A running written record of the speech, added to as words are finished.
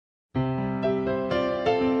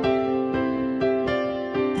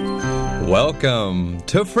Welcome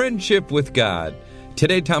to Friendship with God.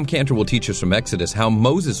 Today, Tom Cantor will teach us from Exodus how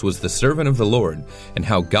Moses was the servant of the Lord and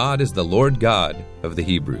how God is the Lord God of the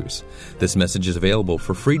Hebrews. This message is available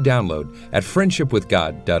for free download at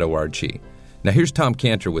friendshipwithgod.org. Now here's Tom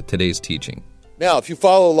Cantor with today's teaching. Now, if you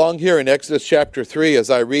follow along here in Exodus chapter 3 as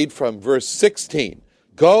I read from verse 16,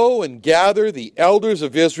 "Go and gather the elders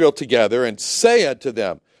of Israel together and say unto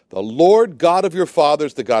them, the Lord God of your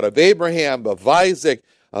fathers, the God of Abraham, of Isaac,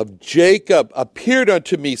 of Jacob, appeared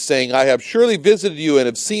unto me, saying, I have surely visited you and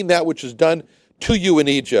have seen that which is done to you in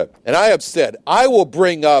Egypt. And I have said, I will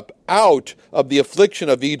bring up out of the affliction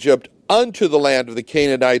of Egypt unto the land of the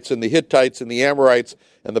Canaanites and the Hittites and the Amorites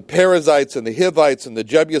and the Perizzites and the Hivites and the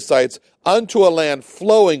Jebusites, unto a land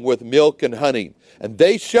flowing with milk and honey. And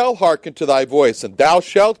they shall hearken to thy voice, and thou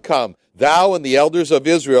shalt come, thou and the elders of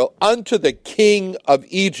Israel, unto the king of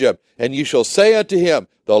Egypt. And ye shall say unto him,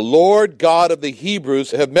 the Lord God of the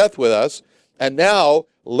Hebrews have met with us, and now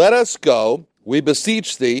let us go, we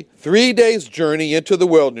beseech thee, 3 days' journey into the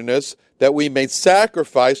wilderness, that we may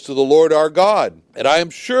sacrifice to the Lord our God. And I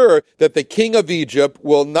am sure that the king of Egypt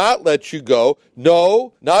will not let you go,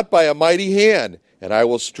 no, not by a mighty hand. And I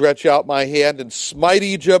will stretch out my hand and smite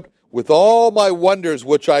Egypt with all my wonders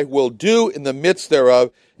which I will do in the midst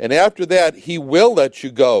thereof, and after that he will let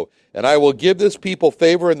you go. And I will give this people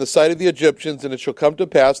favor in the sight of the Egyptians, and it shall come to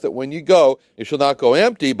pass that when you go, you shall not go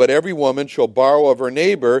empty, but every woman shall borrow of her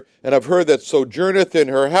neighbor, and of her that sojourneth in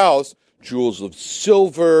her house, jewels of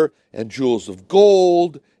silver, and jewels of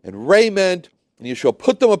gold, and raiment, and you shall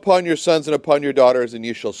put them upon your sons and upon your daughters, and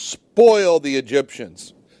you shall spoil the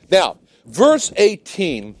Egyptians. Now, verse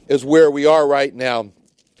 18 is where we are right now,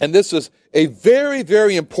 and this is a very,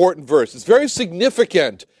 very important verse. It's very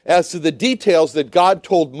significant as to the details that God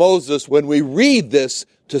told Moses when we read this,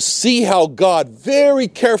 to see how God very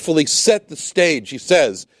carefully set the stage. He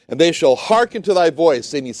says, and they shall hearken to thy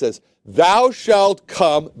voice. And he says, thou shalt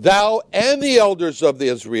come, thou and the elders of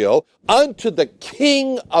Israel, unto the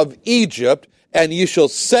king of Egypt, and ye shall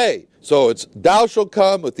say, so it's thou shalt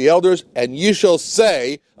come with the elders, and ye shall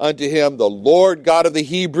say unto him, the Lord God of the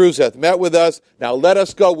Hebrews hath met with us. Now let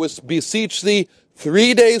us go, beseech thee,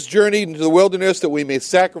 3 days' journey into the wilderness, that we may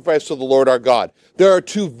sacrifice to the Lord our God. There are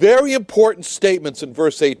two very important statements in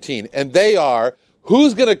verse 18, and they are,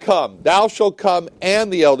 who's going to come? Thou shalt come,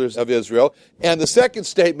 and the elders of Israel. And the second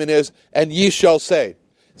statement is, and ye shall say.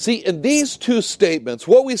 See, in these two statements,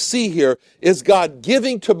 what we see here is God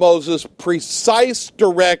giving to Moses precise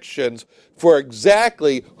directions for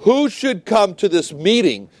exactly who should come to this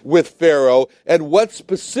meeting with Pharaoh and what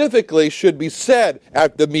specifically should be said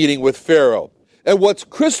at the meeting with Pharaoh. And what's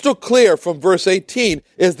crystal clear from verse 18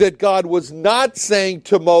 is that God was not saying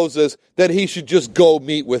to Moses that he should just go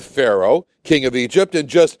meet with Pharaoh, king of Egypt, and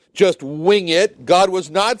just wing it. God was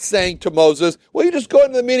not saying to Moses, well, you just go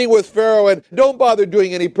into the meeting with Pharaoh and don't bother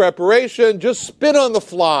doing any preparation. Just spin on the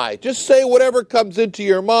fly. Just say whatever comes into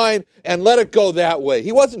your mind and let it go that way.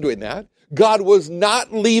 He wasn't doing that. God was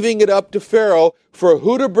not leaving it up to Pharaoh for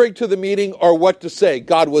who to bring to the meeting or what to say.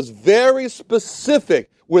 God was very specific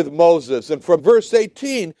with Moses. And from verse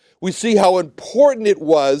 18, we see how important it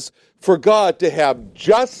was for God to have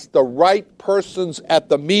just the right persons at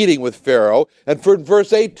the meeting with Pharaoh. And from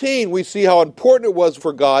verse 18, we see how important it was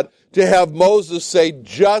for God to have Moses say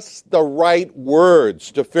just the right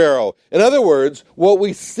words to Pharaoh. In other words, what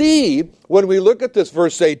we see when we look at this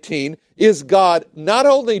verse 18 is God not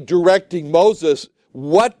only directing Moses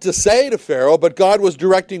what to say to Pharaoh, but God was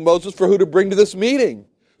directing Moses for who to bring to this meeting.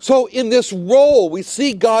 So in this role, we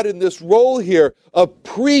see God in this role here of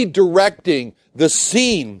pre-directing the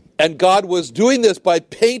scene. And God was doing this by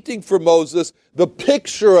painting for Moses the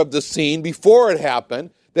picture of the scene before it happened,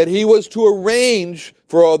 that he was to arrange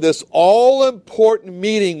for this all-important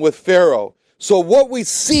meeting with Pharaoh. So what we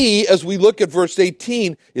see as we look at verse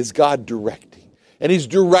 18 is God directing. And he's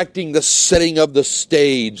directing the setting of the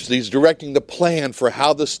stage. He's directing the plan for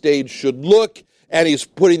how the stage should look. And he's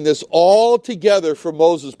putting this all together for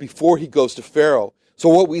Moses before he goes to Pharaoh. So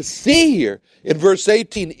what we see here in verse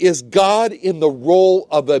 18 is God in the role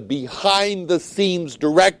of a behind-the-scenes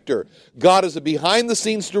director. God is a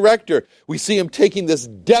behind-the-scenes director. We see him taking this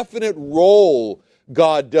definite role,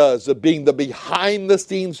 God does, of being the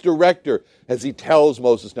behind-the-scenes director. as he tells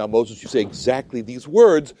Moses, now Moses, you say exactly these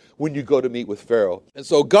words when you go to meet with Pharaoh. And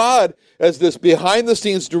so God, as this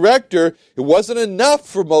behind-the-scenes director, it wasn't enough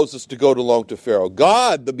for Moses to go along to Pharaoh.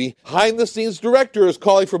 God, the behind-the-scenes director, is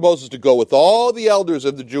calling for Moses to go with all the elders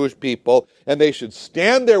of the Jewish people, and they should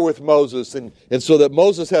stand there with Moses, and so that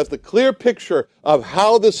Moses has the clear picture of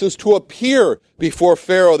how this is to appear before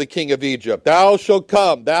Pharaoh, the king of Egypt. Thou shalt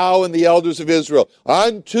come, thou and the elders of Israel,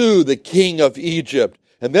 unto the king of Egypt.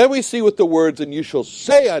 And then we see with the words, and you shall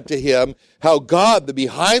say unto him, how God, the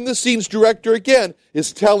behind-the-scenes director again,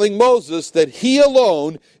 is telling Moses that he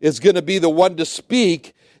alone is going to be the one to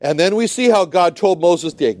speak. And then we see how God told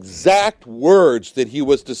Moses the exact words that he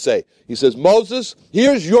was to say. He says, Moses,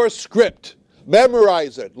 here's your script.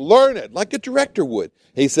 Memorize it, learn it, like a director would.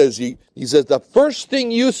 He says, the first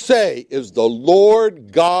thing you say is, the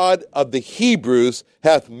Lord God of the Hebrews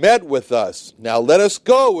hath met with us. Now let us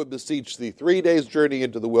go and beseech thee 3 days' journey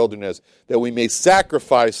into the wilderness, that we may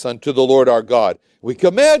sacrifice unto the Lord our God. We can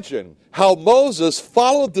imagine how Moses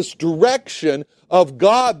followed this direction of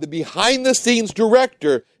God, the behind-the-scenes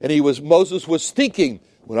director, and Moses was thinking,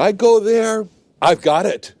 when I go there, I've got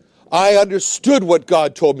it. I understood what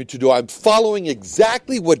God told me to do. I'm following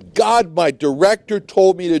exactly what God, my director,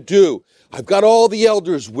 told me to do. I've got all the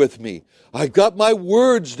elders with me. I've got my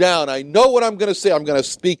words down. I know what I'm going to say. I'm going to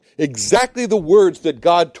speak exactly the words that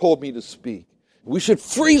God told me to speak. We should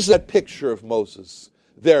freeze that picture of Moses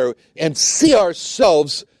there and see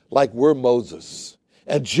ourselves like we're Moses.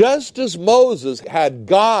 And just as Moses had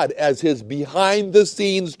God as his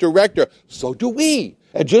behind-the-scenes director, so do we.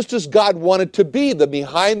 And just as God wanted to be the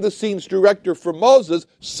behind-the-scenes director for Moses,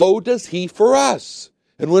 so does he for us.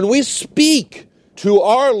 And when we speak to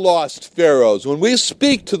our lost pharaohs, when we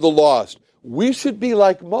speak to the lost, we should be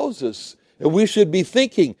like Moses. And we should be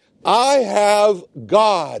thinking, I have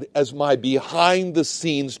God as my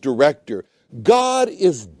behind-the-scenes director. God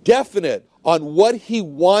is definite on what he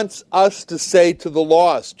wants us to say to the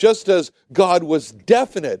lost, just as God was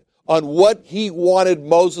definite on what he wanted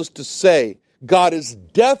Moses to say. God is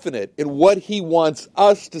definite in what he wants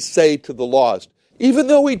us to say to the lost. Even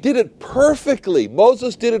though he did it perfectly,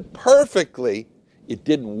 Moses did it perfectly, it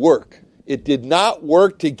didn't work. It did not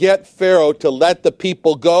work to get Pharaoh to let the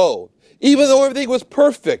people go, even though everything was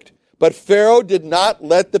perfect. But Pharaoh did not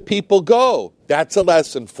let the people go. That's a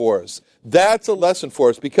lesson for us. That's a lesson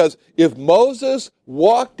for us, because if Moses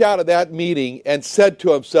walked out of that meeting and said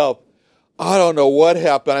to himself, I don't know what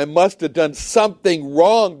happened. I must have done something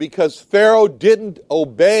wrong because Pharaoh didn't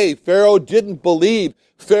obey. Pharaoh didn't believe.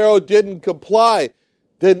 Pharaoh didn't comply.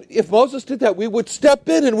 Then if Moses did that, we would step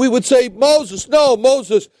in and we would say,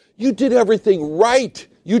 Moses, you did everything right.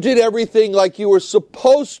 You did everything like you were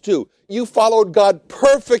supposed to. You followed God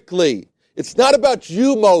perfectly. It's not about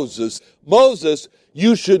you, Moses. Moses,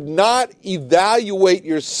 you should not evaluate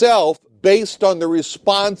yourself based on the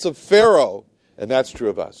response of Pharaoh. And that's true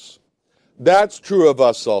of us. That's true of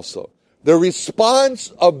us also. The response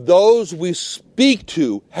of those we speak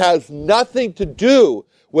to has nothing to do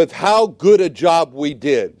with how good a job we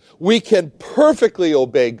did. We can perfectly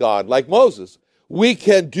obey God like Moses. We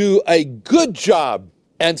can do a good job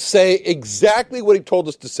and say exactly what he told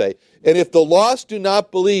us to say. And if the lost do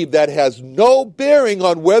not believe, that has no bearing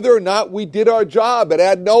on whether or not we did our job. It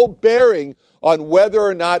had no bearing on whether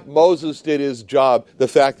or not Moses did his job, the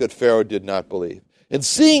fact that Pharaoh did not believe. And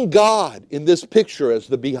seeing God in this picture as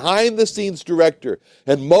the behind-the-scenes director,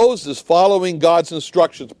 and Moses following God's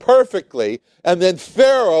instructions perfectly, and then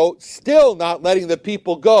Pharaoh still not letting the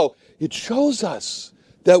people go, it shows us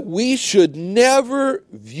that we should never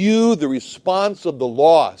view the response of the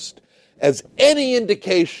lost as any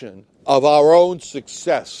indication of our own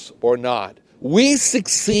success or not. We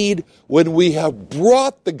succeed when we have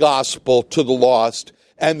brought the gospel to the lost,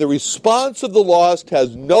 and the response of the lost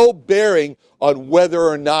has no bearing on whether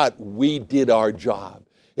or not we did our job.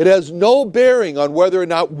 It has no bearing on whether or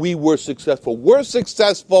not we were successful. We're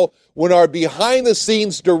successful when our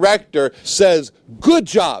behind-the-scenes director says, good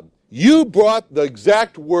job. You brought the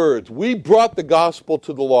exact words. We brought the gospel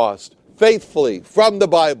to the lost faithfully from the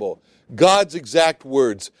Bible. God's exact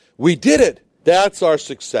words. We did it. That's our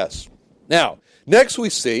success. Now, next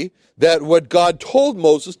we see that what God told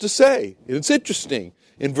Moses to say. It's interesting.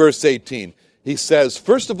 In verse 18, he says,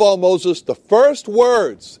 first of all, Moses, the first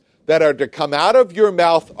words that are to come out of your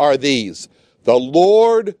mouth are these: the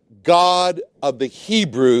Lord God of the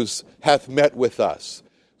Hebrews hath met with us.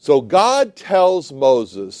 So God tells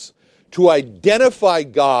Moses to identify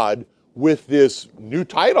God with this new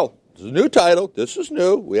title. This is a new title. This is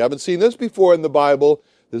new. We haven't seen this before in the Bible.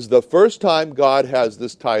 This is the first time God has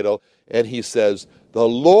this title. And he says, the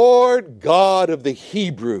Lord God of the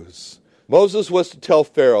Hebrews. Moses was to tell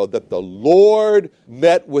Pharaoh that the Lord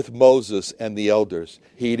met with Moses and the elders.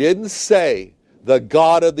 He didn't say, the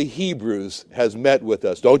God of the Hebrews has met with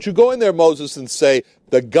us. Don't you go in there, Moses, and say,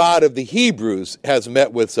 the God of the Hebrews has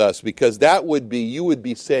met with us, because you would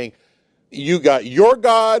be saying, you got your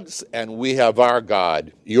gods and we have our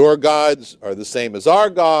God. Your gods are the same as our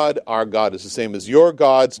God is the same as your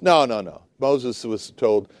gods. No. Moses was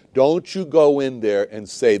told, don't you go in there and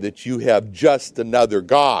say that you have just another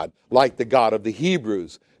God, like the God of the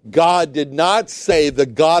Hebrews. God did not say the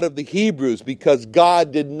God of the Hebrews because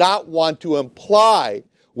God did not want to imply,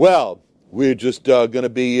 well, we're just going to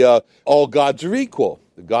be, all gods are equal.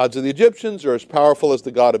 The gods of the Egyptians are as powerful as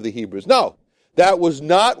the God of the Hebrews. No, that was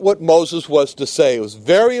not what Moses was to say. It was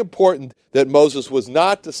very important that Moses was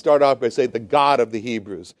not to start off by saying the God of the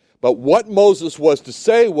Hebrews. But what Moses was to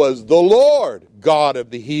say was the Lord God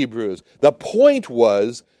of the Hebrews. The point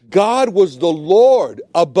was, God was the Lord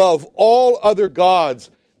above all other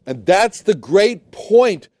gods. And that's the great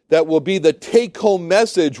point that will be the take-home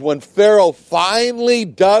message when Pharaoh finally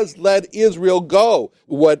does let Israel go.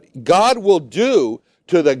 What God will do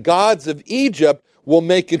to the gods of Egypt will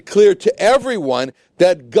make it clear to everyone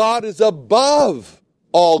that God is above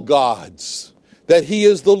all gods, that he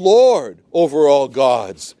is the Lord over all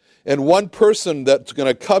gods. And one person that's going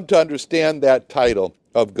to come to understand that title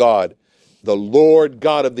of God, the Lord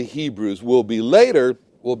God of the Hebrews, will be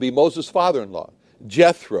Moses' father-in-law,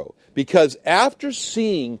 Jethro. Because after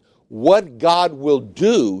seeing what God will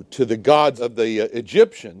do to the gods of the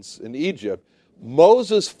Egyptians in Egypt,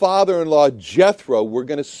 Moses' father-in-law, Jethro, we're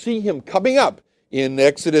going to see him coming up in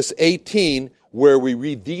Exodus 18, where we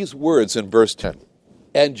read these words in verse 10.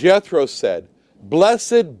 And Jethro said,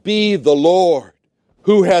 Blessed be the Lord,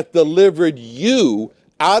 who hath delivered you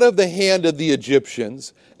out of the hand of the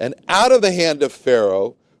Egyptians and out of the hand of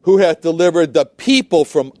Pharaoh, who hath delivered the people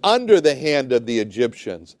from under the hand of the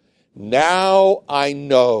Egyptians. Now I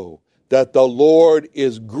know that the Lord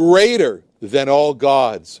is greater than all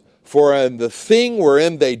gods, for in the thing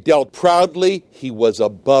wherein they dealt proudly, he was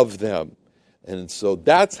above them. And so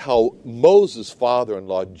that's how Moses'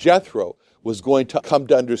 father-in-law, Jethro, was going to come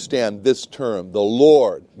to understand this term, the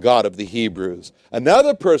Lord God of the Hebrews.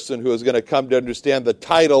 Another person who is going to come to understand the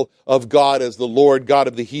title of God as the Lord God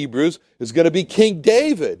of the Hebrews is going to be King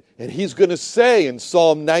David. And he's going to say in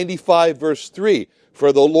Psalm 95, verse 3,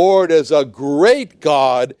 For the Lord is a great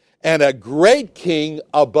God and a great King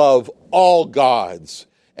above all gods.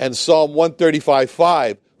 And Psalm 135,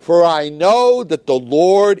 5, For I know that the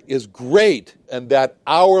Lord is great and that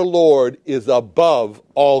our Lord is above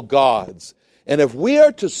all gods. And if we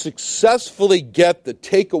are to successfully get the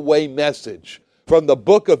takeaway message from the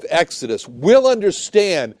book of Exodus, we'll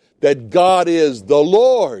understand that God is the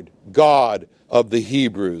Lord God of the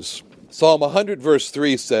Hebrews. Psalm 100 verse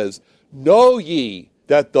 3 says, Know ye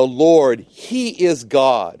that the Lord, he is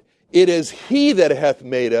God. It is he that hath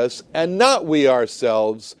made us, and not we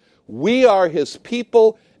ourselves. We are his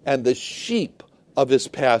people and the sheep of his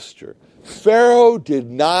pasture. Pharaoh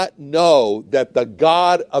did not know that the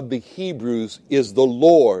God of the Hebrews is the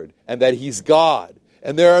Lord and that he's God.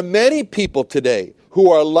 And there are many people today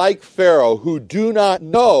who are like Pharaoh who do not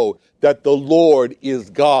know that the Lord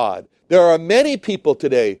is God. There are many people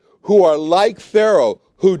today who are like Pharaoh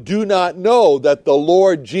who do not know that the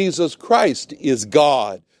Lord Jesus Christ is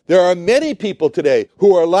God. There are many people today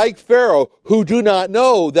who are like Pharaoh who do not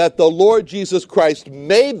know that the Lord Jesus Christ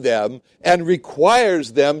made them and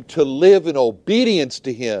requires them to live in obedience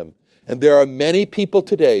to him. And there are many people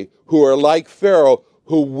today who are like Pharaoh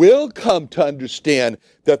who will come to understand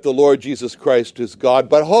that the Lord Jesus Christ is God,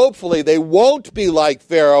 but hopefully they won't be like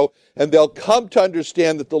Pharaoh and they'll come to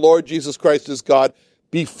understand that the Lord Jesus Christ is God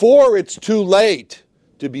before it's too late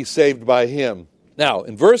to be saved by him. Now,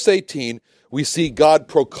 in verse 18, we see God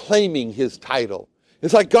proclaiming his title.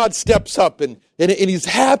 It's like God steps up and he's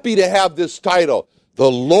happy to have this title,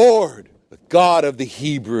 the Lord, the God of the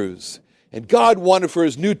Hebrews. And God wanted for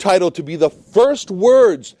his new title to be the first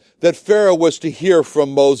words that Pharaoh was to hear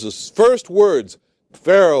from Moses. First words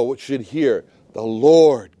Pharaoh should hear, the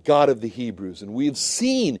Lord, God of the Hebrews. And we've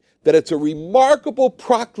seen that it's a remarkable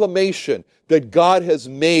proclamation that God has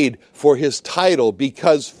made for his title,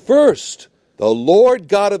 because first, the Lord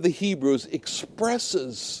God of the Hebrews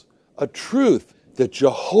expresses a truth that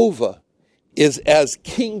Jehovah is, as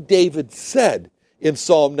King David said in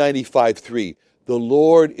Psalm 95:3, the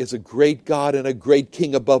Lord is a great God and a great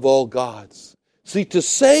King above all gods. See, to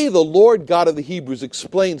say the Lord God of the Hebrews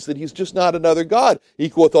explains that he's just not another God,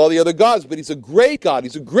 equal with all the other gods, but he's a great God,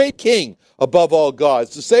 he's a great King above all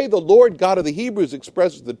gods. To say the Lord God of the Hebrews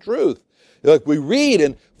expresses the truth Like we read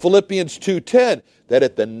in Philippians 2:10, that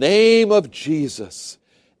at the name of Jesus,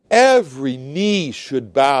 every knee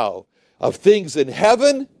should bow, of things in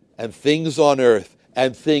heaven and things on earth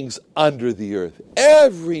and things under the earth.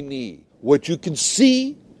 Every knee, what you can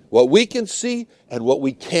see, what we can see, and what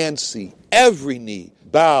we can see. Every knee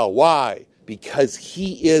bow. Why? Because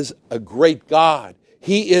he is a great God.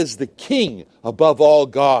 He is the king above all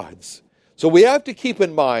gods. So we have to keep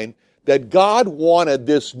in mind that God wanted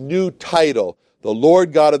this new title, the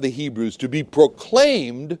Lord God of the Hebrews, to be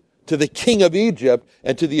proclaimed to the king of Egypt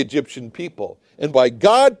and to the Egyptian people. And by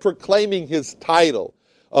God proclaiming his title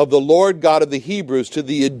of the Lord God of the Hebrews to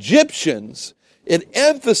the Egyptians, it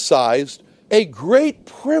emphasized a great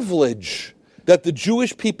privilege that the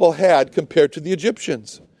Jewish people had compared to the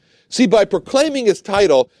Egyptians. See, by proclaiming his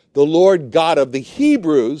title, the Lord God of the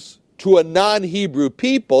Hebrews, to a non-Hebrew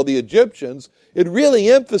people, the Egyptians, it really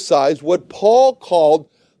emphasized what Paul called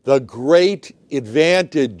the great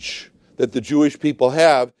advantage that the Jewish people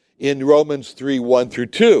have in Romans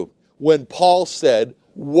 3:1-2, when Paul said,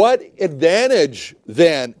 "What advantage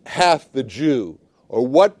then hath the Jew? Or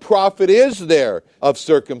what profit is there of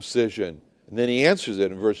circumcision?" And then he answers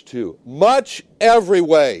it in verse 2. "Much every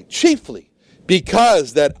way, chiefly,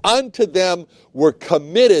 because that unto them were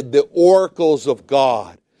committed the oracles of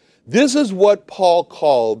God." This is what Paul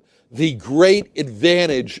called the great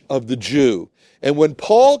advantage of the Jew. And when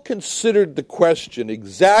Paul considered the question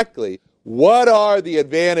exactly, what are the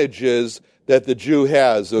advantages that the Jew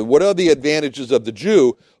has? Or what are the advantages of the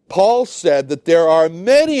Jew? Paul said that there are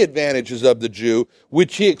many advantages of the Jew,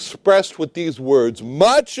 which he expressed with these words,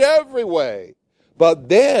 much every way. But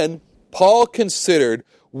then Paul considered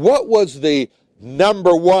what was the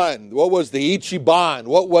number one, what was the ichiban,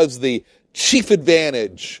 what was the chief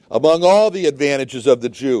advantage among all the advantages of the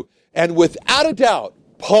Jew. And without a doubt,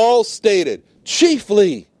 Paul stated,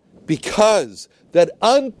 chiefly because that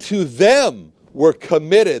unto them were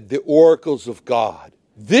committed the oracles of God.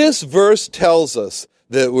 This verse tells us,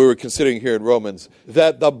 that we were considering here in Romans,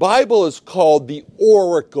 that the Bible is called the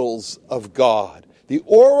oracles of God. The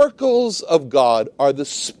oracles of God are the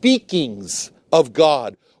speakings of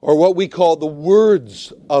God, or what we call the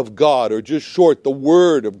words of God, or just short, the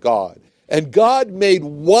Word of God. And God made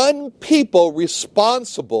one people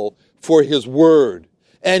responsible for his Word.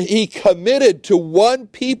 And he committed to one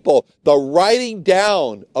people the writing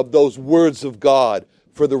down of those words of God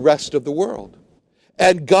for the rest of the world.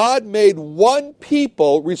 And God made one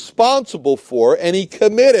people responsible for, and he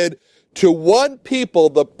committed to one people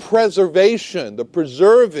the preservation, the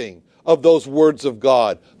preserving of those words of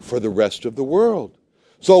God for the rest of the world.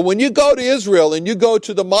 So when you go to Israel and you go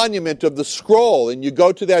to the monument of the scroll and you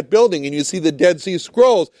go to that building and you see the Dead Sea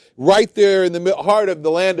Scrolls right there in the heart of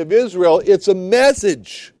the land of Israel, it's a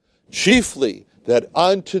message chiefly that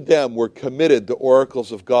unto them were committed the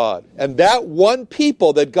oracles of God. And that one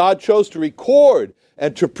people that God chose to record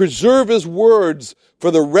and to preserve his words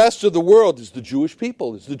for the rest of the world is the Jewish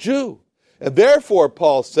people, is the Jew. And therefore,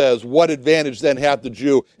 Paul says, what advantage then hath the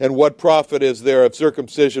Jew, and what profit is there of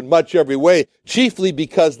circumcision? Much every way, chiefly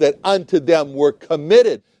because that unto them were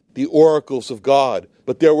committed the oracles of God.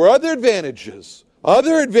 But there were other advantages of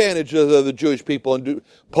the Jewish people, and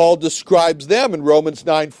Paul describes them in Romans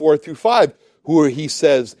 9:4-5, who he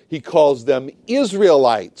says, he calls them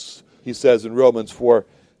Israelites. He says in Romans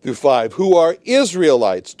 4-5, who are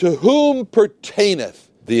Israelites, to whom pertaineth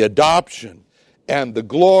the adoption and the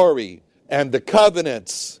glory and the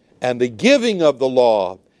covenants, and the giving of the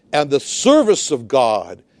law, and the service of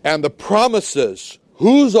God, and the promises,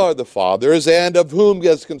 whose are the fathers, and of whom,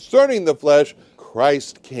 as concerning the flesh,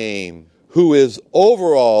 Christ came, who is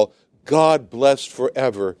over all, God blessed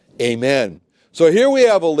forever. Amen. So here we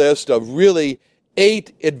have a list of really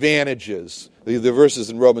 8 advantages. The verses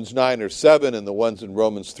in Romans 9 are 7, and the ones in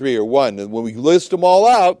Romans 3 are 1. And when we list them all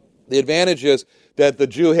out, the advantages that the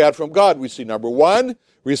Jew had from God, we see number 1,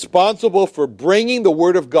 responsible for bringing the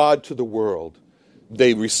Word of God to the world.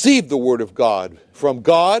 They received the Word of God from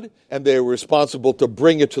God, and they were responsible to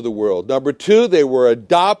bring it to the world. Number 2, they were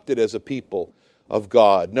adopted as a people of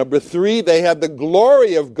God. Number 3, they had the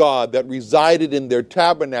glory of God that resided in their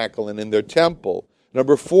tabernacle and in their temple.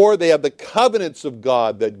 Number 4, they had the covenants of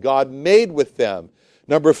God that God made with them.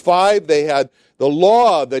 Number 5, they had the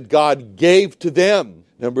law that God gave to them.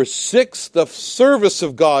 Number 6, the service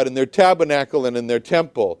of God in their tabernacle and in their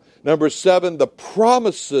temple. Number 7, the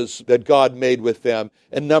promises that God made with them.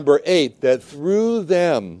 And number 8, that through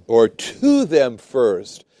them, or to them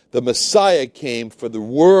first, the Messiah came for the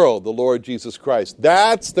world, the Lord Jesus Christ.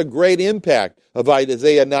 That's the great impact of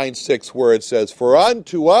Isaiah 9:6, where it says, for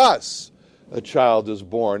unto us a child is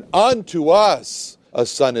born, unto us a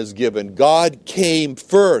son is given. God came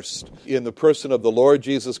first in the person of the Lord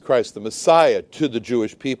Jesus Christ, the Messiah, to the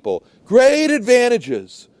Jewish people. Great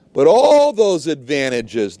advantages, but all those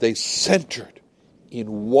advantages, they centered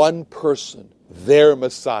in one person, their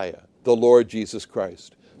Messiah, the Lord Jesus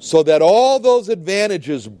Christ. So that all those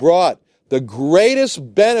advantages brought the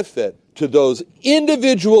greatest benefit to those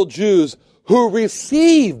individual Jews who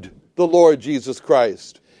received the Lord Jesus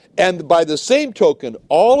Christ. And by the same token,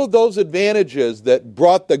 all of those advantages that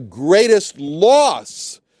brought the greatest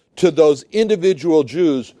loss to those individual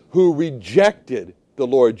Jews who rejected the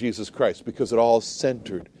Lord Jesus Christ, because it all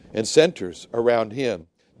centered and centers around him.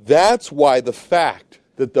 That's why the fact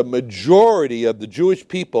that the majority of the Jewish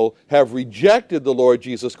people have rejected the Lord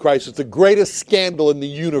Jesus Christ is the greatest scandal in the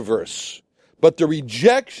universe. But the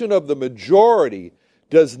rejection of the majority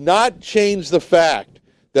does not change the fact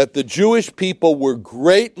that the Jewish people were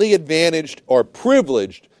greatly advantaged or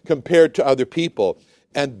privileged compared to other people.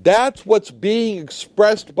 And that's what's being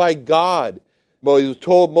expressed by God. Well, he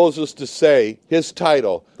told Moses to say, his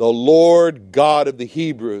title, the Lord God of the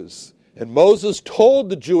Hebrews. And Moses told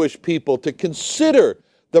the Jewish people to consider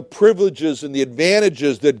the privileges and the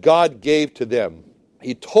advantages that God gave to them.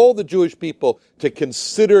 He told the Jewish people to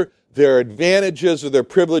consider their advantages or their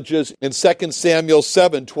privileges in 2 Samuel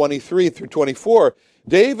 7:23 through 24.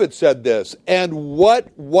 David said this, and what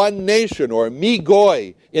one nation, or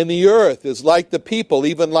Megoi, in the earth is like the people,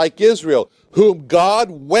 even like Israel, whom God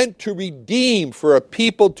went to redeem for a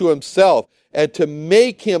people to himself, and to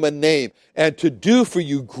make him a name, and to do for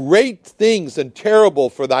you great things and terrible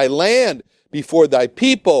for thy land before thy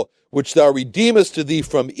people, which thou redeemest to thee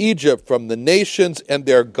from Egypt, from the nations and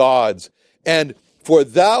their gods. And for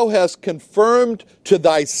thou hast confirmed to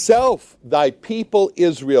thyself thy people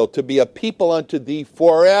Israel to be a people unto thee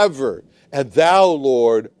forever, and thou,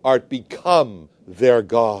 Lord, art become their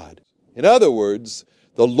God. In other words,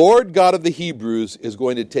 the Lord God of the Hebrews is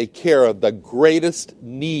going to take care of the greatest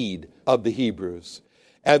need of the Hebrews.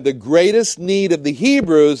 And the greatest need of the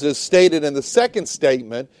Hebrews is stated in the second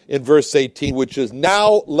statement in verse 18, which is,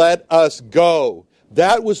 now let us go.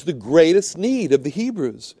 That was the greatest need of the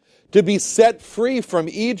Hebrews. To be set free from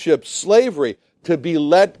Egypt's slavery, to be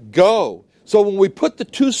let go. So when we put the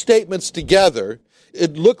two statements together,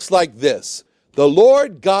 it looks like this. The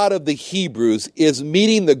Lord God of the Hebrews is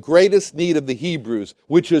meeting the greatest need of the Hebrews,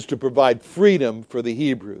 which is to provide freedom for the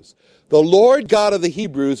Hebrews. The Lord God of the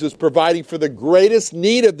Hebrews is providing for the greatest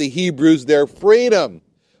need of the Hebrews, their freedom.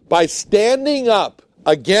 By standing up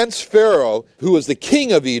against Pharaoh, who was the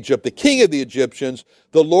king of Egypt, the king of the Egyptians,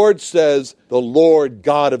 the Lord says, the Lord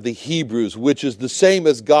God of the Hebrews, which is the same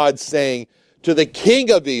as God saying to the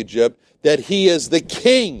king of Egypt that he is the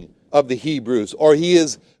king of the Hebrews, or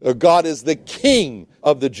God is the king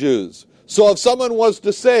of the Jews. So if someone was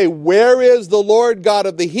to say, where is the Lord God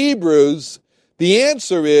of the Hebrews? The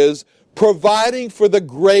answer is providing for the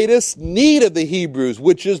greatest need of the Hebrews,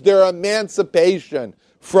 which is their emancipation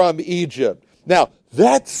from Egypt. Now,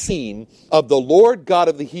 that scene of the Lord God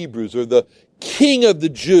of the Hebrews, or the King of the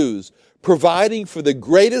Jews, providing for the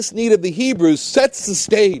greatest need of the Hebrews, sets the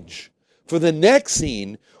stage for the next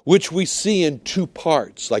scene, which we see in two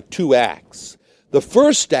parts, like two acts. The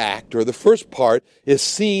first act, or the first part, is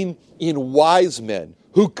seen in wise men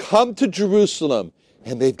who come to Jerusalem,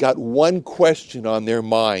 and they've got one question on their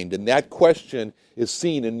mind, and that question is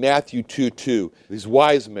seen in Matthew 2:2. These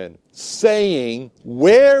wise men saying,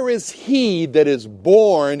 where is he that is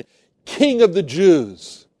born King of the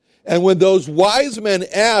Jews? And when those wise men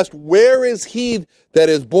asked, where is he that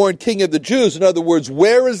is born King of the Jews? In other words,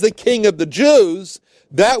 where is the King of the Jews?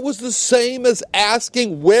 That was the same as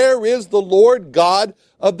asking, where is the Lord God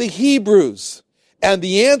of the Hebrews? And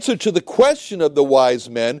the answer to the question of the wise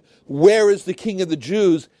men, where is the King of the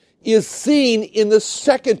Jews, is seen in the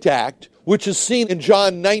second act, which is seen in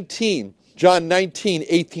John 19,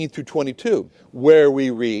 18 through 22, where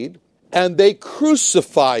we read, and they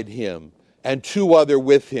crucified him, and two other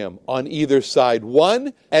with him on either side,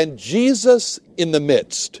 one, and Jesus in the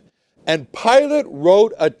midst. And Pilate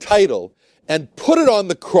wrote a title and put it on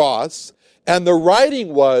the cross, and the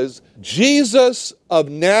writing was, Jesus of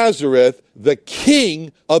Nazareth, the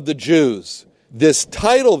King of the Jews. This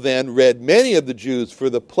title then read many of the Jews, for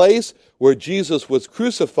the place where Jesus was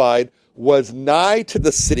crucified was nigh to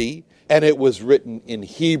the city, and it was written in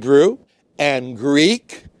Hebrew and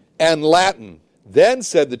Greek and Latin. Then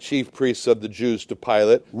said the chief priests of the Jews to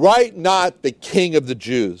Pilate, write not the King of the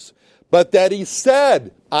Jews, but that he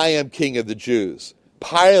said, I am King of the Jews.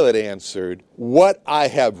 Pilate answered, what I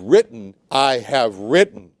have written, I have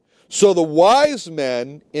written. So the wise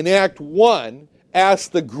men in Act 1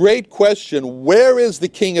 asked the great question, where is the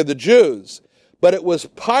King of the Jews? But it was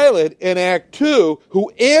Pilate in Act 2 who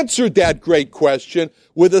answered that great question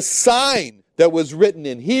with a sign that was written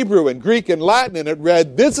in Hebrew and Greek and Latin, and it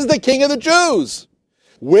read, "This is the King of the Jews."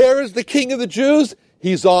 Where is the King of the Jews?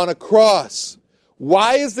 He's on a cross.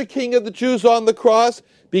 Why is the King of the Jews on the cross?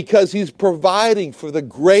 Because he's providing for the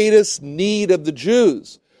greatest need of the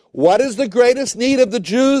Jews. What is the greatest need of the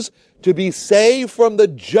Jews? To be saved from the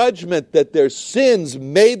judgment that their sins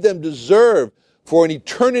made them deserve for an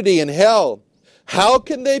eternity in hell. How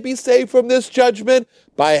can they be saved from this judgment?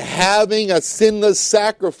 By having a sinless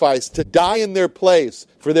sacrifice to die in their place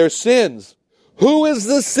for their sins. Who is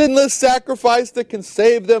the sinless sacrifice that can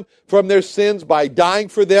save them from their sins by dying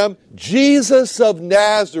for them? Jesus of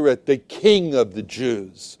Nazareth, the King of the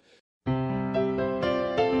Jews.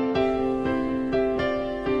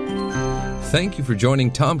 Thank you for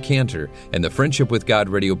joining Tom Cantor and the Friendship with God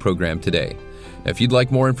radio program today. Now, if you'd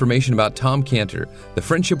like more information about Tom Cantor, the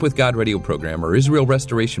Friendship with God radio program, or Israel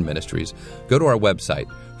Restoration Ministries, go to our website,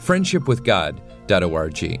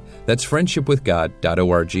 friendshipwithgod.org. That's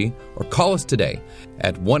friendshipwithgod.org, or call us today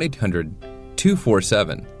at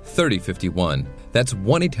 1-800-247-3051. That's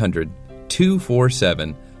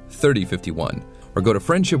 1-800-247-3051. Or go to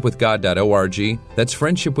friendshipwithgod.org. That's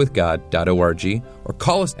friendshipwithgod.org. Or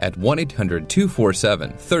call us at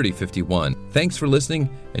 1-800-247-3051. Thanks for listening,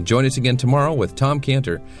 and join us again tomorrow with Tom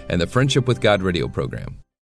Cantor and the Friendship with God radio program.